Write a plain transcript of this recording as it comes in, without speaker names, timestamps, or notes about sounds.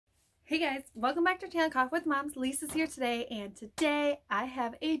Hey guys, welcome back to our channel Coffee with Moms. Lisa's here today, and today I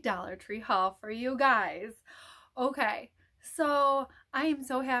have a Dollar Tree haul for you guys. Okay, so I am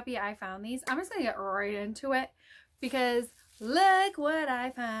so happy I found these. I'm just gonna get right into it because look what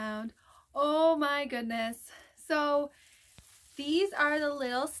I found. Oh my goodness. So these are the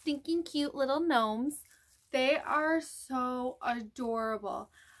little stinking cute little gnomes. They are so adorable.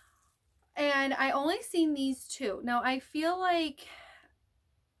 And I only seen these two. Now I feel like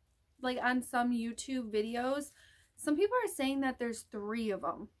on some YouTube videos, some people are saying that there's 3 of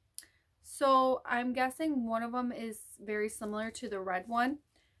them. So I'm guessing one of them is very similar to the red one.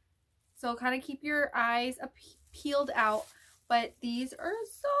 So kind of keep your eyes peeled out. But these are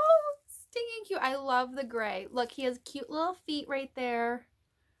so stinking cute. I love the gray. Look, he has cute little feet right there.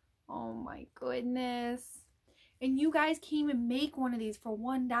 Oh my goodness. And you guys can't even make one of these for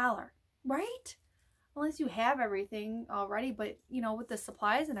 $1, right? Unless you have everything already, but you know, with the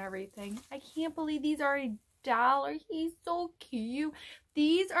supplies and everything. I can't believe these are $1. He's so cute.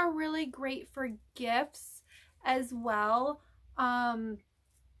 These are really great for gifts as well. Some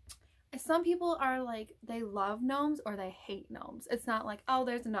people are like, they love gnomes or they hate gnomes. It's not like, oh,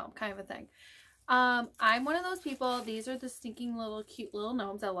 there's a gnome kind of a thing. I'm one of those people. These are the stinking little cute little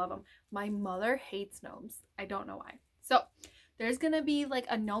gnomes. I love them. My mother hates gnomes. I don't know why. So there's gonna be like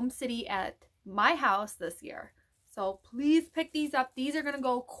a gnome city at my house this year, so please pick these up. These are gonna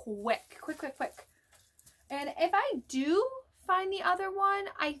go quick. And if I do find the other one,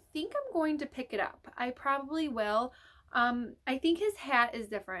 I think I'm going to pick it up. I probably will. I think his hat is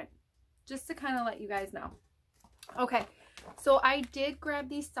different, just to kind of let you guys know. Okay, so I did grab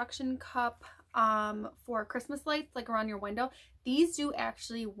these suction cup for Christmas lights, like around your window. These do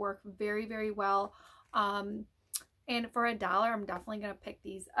actually work very, very well. And for $1, I'm definitely gonna pick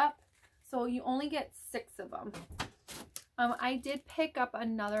these up. So you only get 6 of them. I did pick up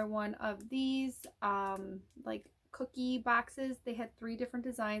another one of these like cookie boxes. They had 3 different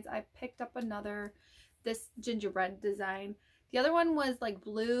designs. I picked up this gingerbread design. The other one was like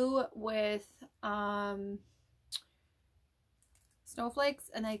blue with snowflakes,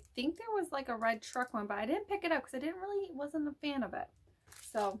 and I think there was like a red truck one, but I didn't pick it up because I wasn't a fan of it.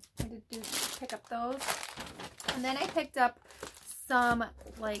 So I did pick up those. And then I picked up some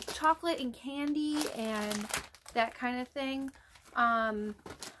like chocolate and candy and that kind of thing. I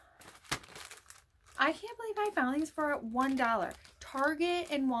can't believe I found these for $1. Target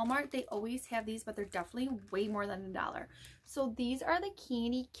and Walmart, they always have these, but they're definitely way more than $1. So these are the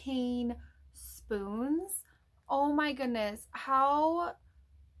candy cane spoons. Oh my goodness, how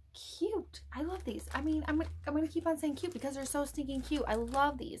cute. I love these. I mean, I'm gonna keep on saying cute because they're so stinking cute. I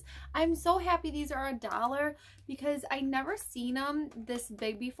love these. I'm so happy these are $1 because I never seen them this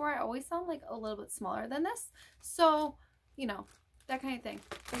big before. I always saw them like a little bit smaller than this. So, you know, that kind of thing.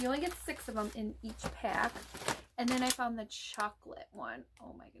 So you only get 6 of them in each pack. And then I found the chocolate one.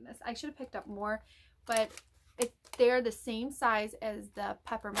 Oh my goodness. I should have picked up more, but they're the same size as the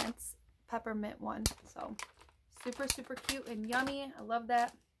peppermint one. So super, super cute and yummy. I love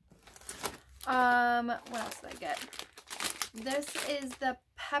that. What else did I get? This is the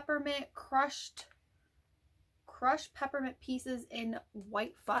peppermint crushed peppermint pieces in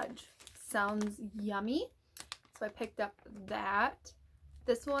white fudge. Sounds yummy. So I picked up that.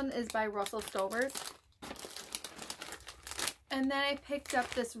 This one is by Russell Stover's. And then I picked up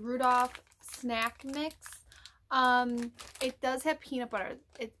this Rudolph snack mix. It does have peanut butter.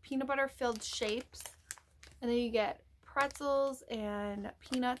 It's peanut butter filled shapes. And then you get pretzels and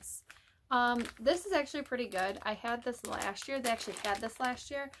peanuts. This is actually pretty good. I had this last year. They actually had this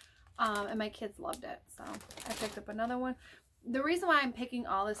last year. And my kids loved it. So I picked up another one. The reason why I'm picking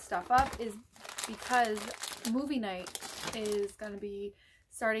all this stuff up is because movie night is going to be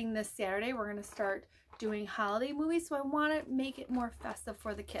starting this Saturday. We're going to start doing holiday movies. So I want to make it more festive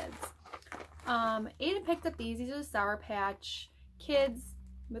for the kids. Aiden picked up these. These are the Sour Patch Kids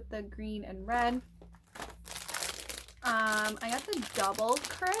with the green and red. I got the Double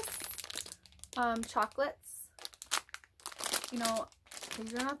Crisp chocolates. You know,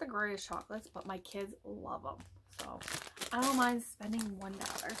 these are not the greatest chocolates, but my kids love them. So I don't mind spending $1.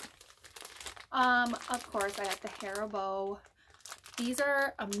 Of course, I got the Haribo. These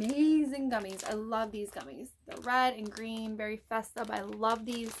are amazing gummies. I love these gummies. They're red and green, very festive. I love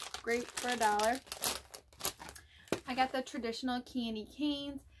these. Great for $1. I got the traditional candy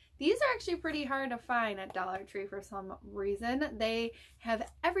canes. These are actually pretty hard to find at Dollar Tree for some reason. They have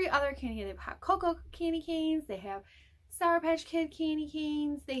every other candy. They have hot cocoa candy canes. They have Sour Patch Kid candy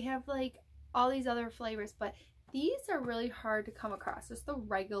canes. They have like all these other flavors, but These are really hard to come across. Just the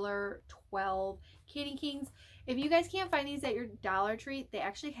regular 12 Candy Kings. If you guys can't find these at your Dollar Tree, they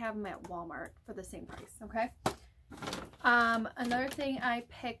actually have them at Walmart for the same price, okay? Another thing I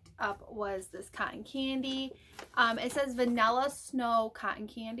picked up was this cotton candy. It says Vanilla Snow Cotton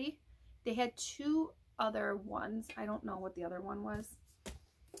Candy. They had two other ones. I don't know what the other one was.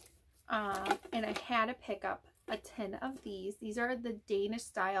 And I had to pick up a tin of these. These are the Danish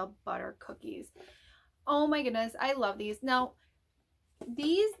style butter cookies. Oh my goodness, I love these. Now,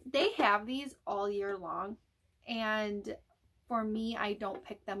 they have these all year long, and for me, I don't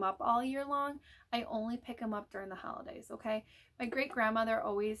pick them up all year long. I only pick them up during the holidays, okay? My great-grandmother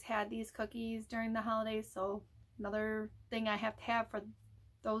always had these cookies during the holidays, so another thing I have to have for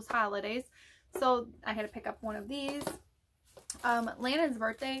those holidays. So I had to pick up one of these. Lana's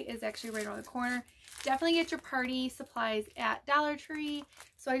birthday is actually right around the corner. Definitely get your party supplies at Dollar Tree.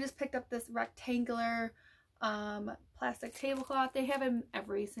 So I just picked up this rectangular plastic tablecloth. They have in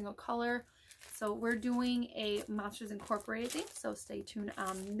every single color. So we're doing a Monsters Incorporated thing. So stay tuned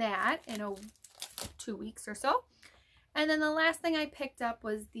on that in 2 weeks or so. And then the last thing I picked up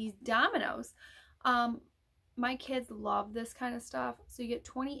was these dominoes. My kids love this kind of stuff. So you get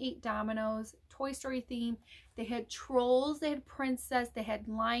 28 dominoes, Toy Story theme. They had Trolls, they had Princess, they had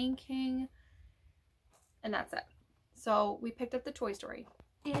Lion King, and that's it. So we picked up the Toy Story.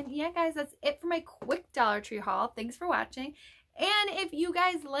 And yeah, guys, that's it for my quick Dollar Tree haul. Thanks for watching. And if you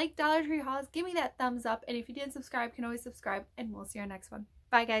guys like Dollar Tree hauls, give me that thumbs up. And if you didn't subscribe, you can always subscribe. And we'll see you in our next one.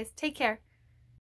 Bye, guys. Take care.